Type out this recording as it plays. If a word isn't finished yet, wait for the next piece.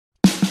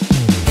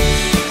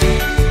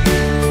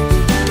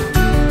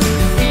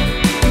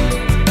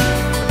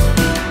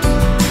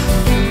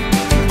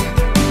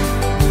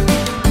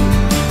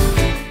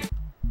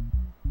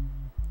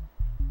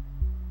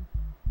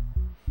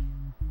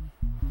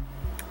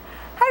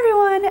Hi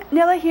everyone,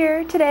 Nilla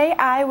here. Today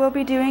I will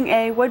be doing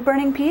a wood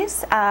burning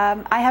piece.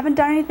 I haven't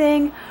done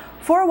anything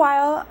for a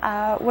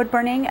while, wood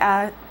burning,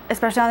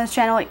 especially on this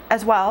channel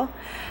as well.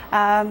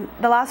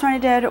 The last one I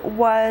did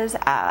was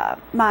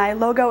my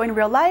logo in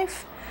real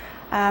life.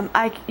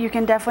 You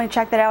can definitely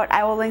check that out.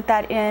 I will link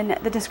that in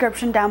the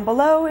description down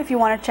below if you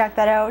want to check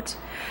that out.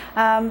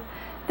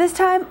 This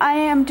time I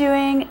am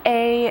doing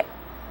a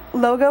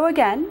logo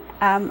again.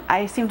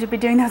 I seem to be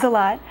doing those a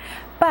lot.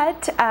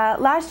 But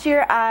last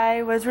year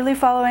I was really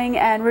following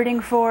and rooting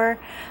for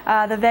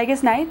the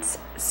Vegas Knights,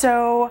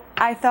 so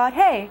I thought,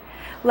 hey,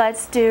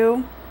 let's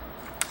do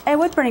a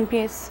wood burning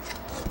piece.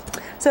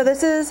 So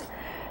this is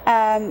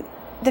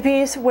the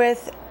piece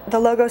with the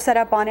logo set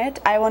up on it.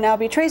 I will now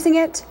be tracing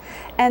it,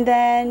 and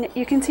then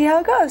you can see how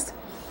it goes.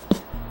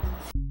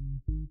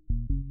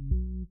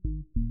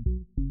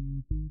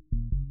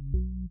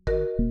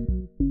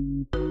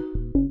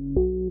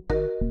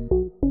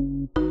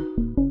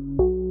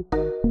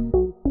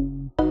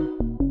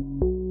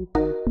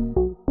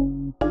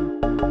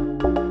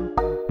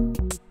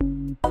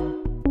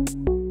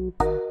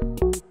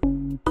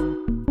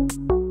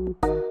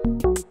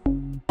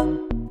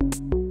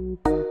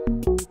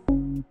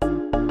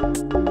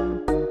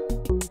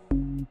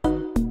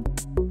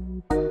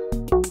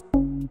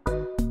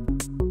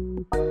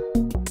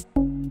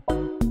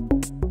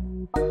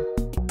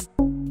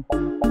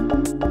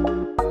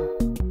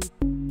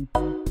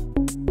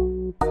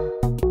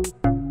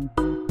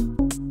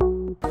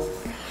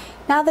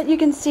 Now that you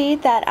can see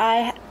that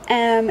I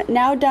am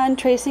now done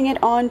tracing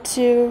it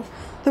onto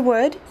the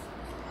wood,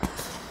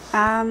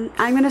 I'm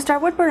going to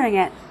start wood burning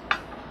it.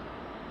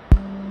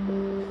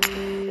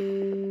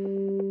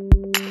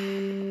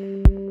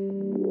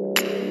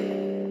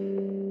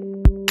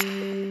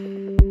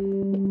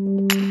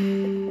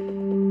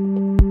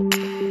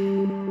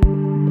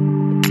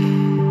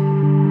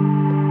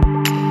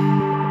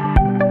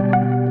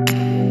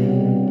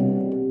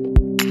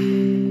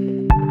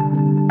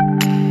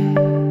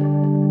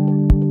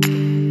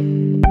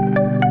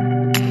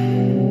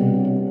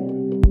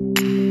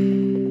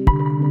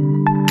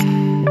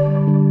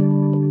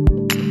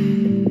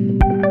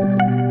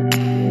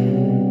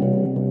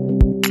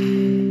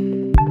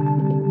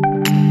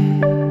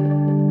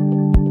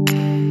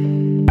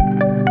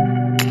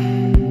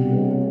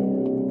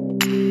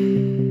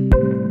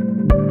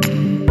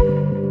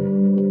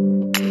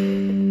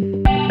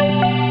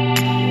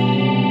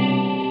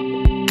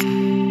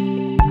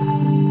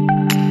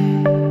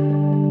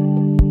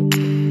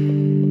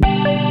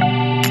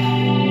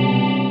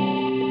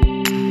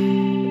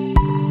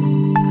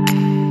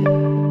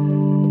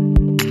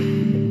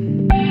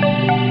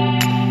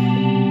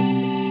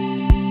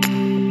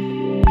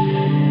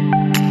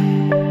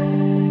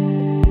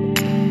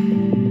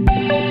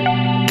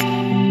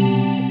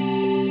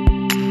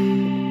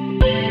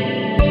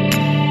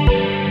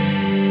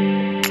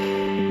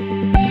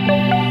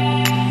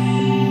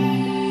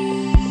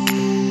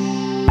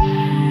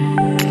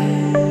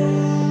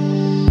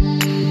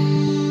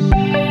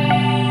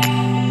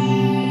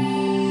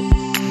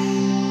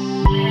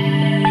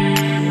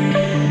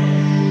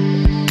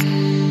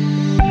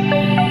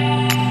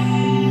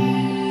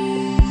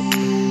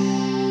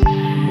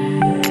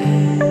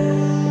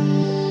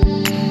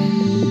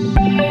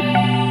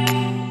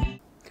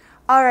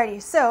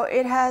 Alrighty, so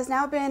it has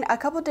now been a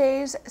couple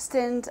days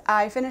since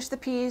I finished the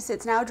piece.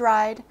 It's now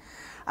dried.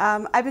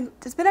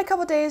 It's been a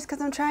couple days because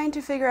I'm trying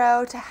to figure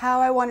out how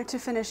I wanted to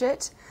finish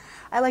it.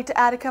 I like to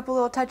add a couple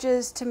little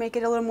touches to make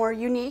it a little more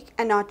unique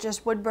and not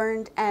just wood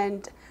burned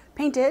and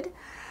painted.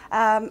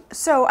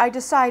 So I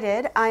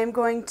decided I am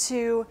going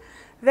to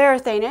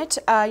Varathane it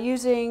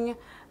using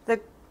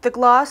the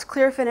gloss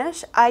clear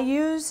finish. I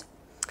use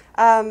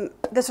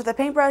this with a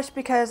paintbrush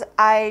because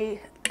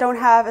I don't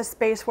have a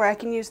space where I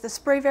can use the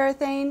spray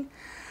Varathane,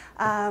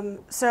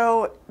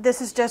 so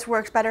this just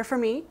works better for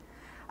me.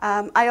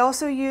 I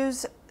also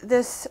use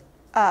this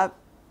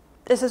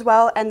as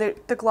well, and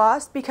the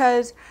gloss,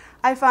 because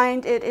I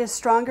find it is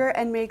stronger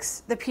and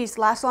makes the piece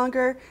last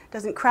longer,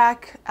 doesn't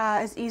crack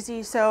as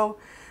easy, so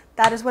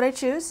that is what I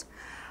choose.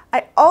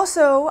 I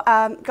also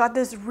got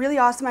this really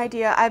awesome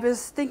idea. I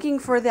was thinking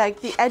for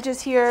the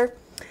edges here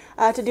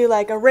to do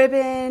like a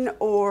ribbon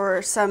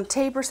or some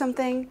tape or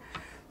something.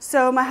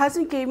 So my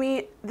husband gave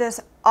me this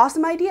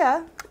awesome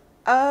idea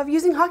of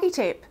using hockey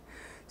tape.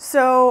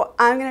 So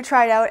I'm going to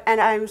try it out,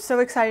 and I'm so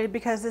excited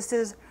because this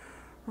is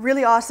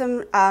really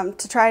awesome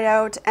to try it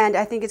out, and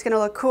I think it's going to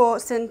look cool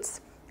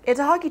since it's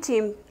a hockey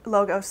team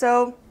logo.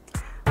 So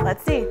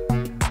let's see.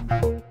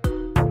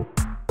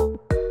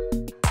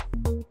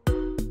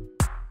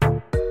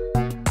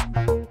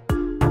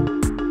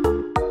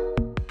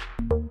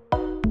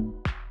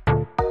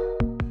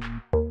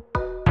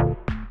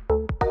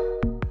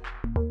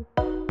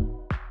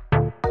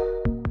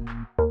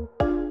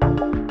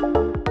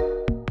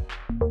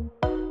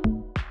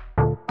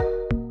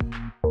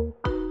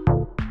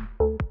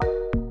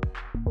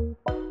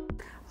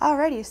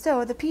 Alrighty,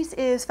 so the piece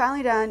is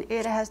finally done.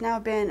 It has now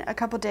been a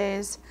couple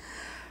days.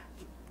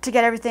 to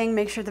get everything,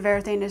 make sure the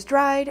Varathane is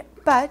dried.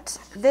 But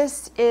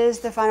this is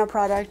the final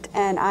product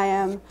and I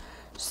am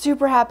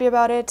super happy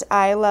about it.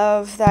 I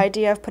love the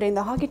idea of putting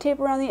the hockey tape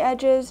around the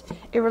edges.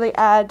 It really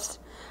adds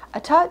a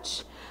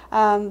touch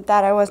that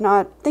I was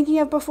not thinking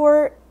of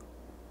before.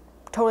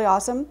 Totally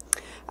awesome.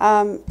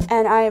 And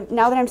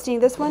now that I'm seeing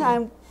this one,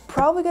 I'm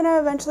probably going to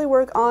eventually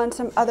work on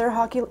some other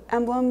hockey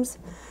emblems,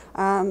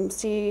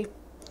 see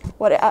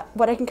what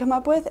I can come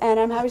up with, and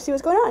I'm happy to see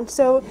what's going on.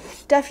 So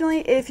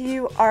definitely, if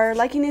you are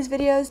liking these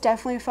videos,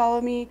 definitely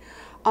follow me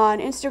on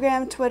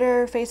Instagram,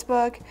 Twitter,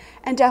 Facebook,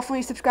 and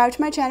definitely subscribe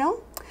to my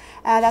channel.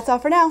 That's all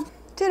for now.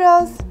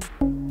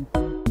 Toodles!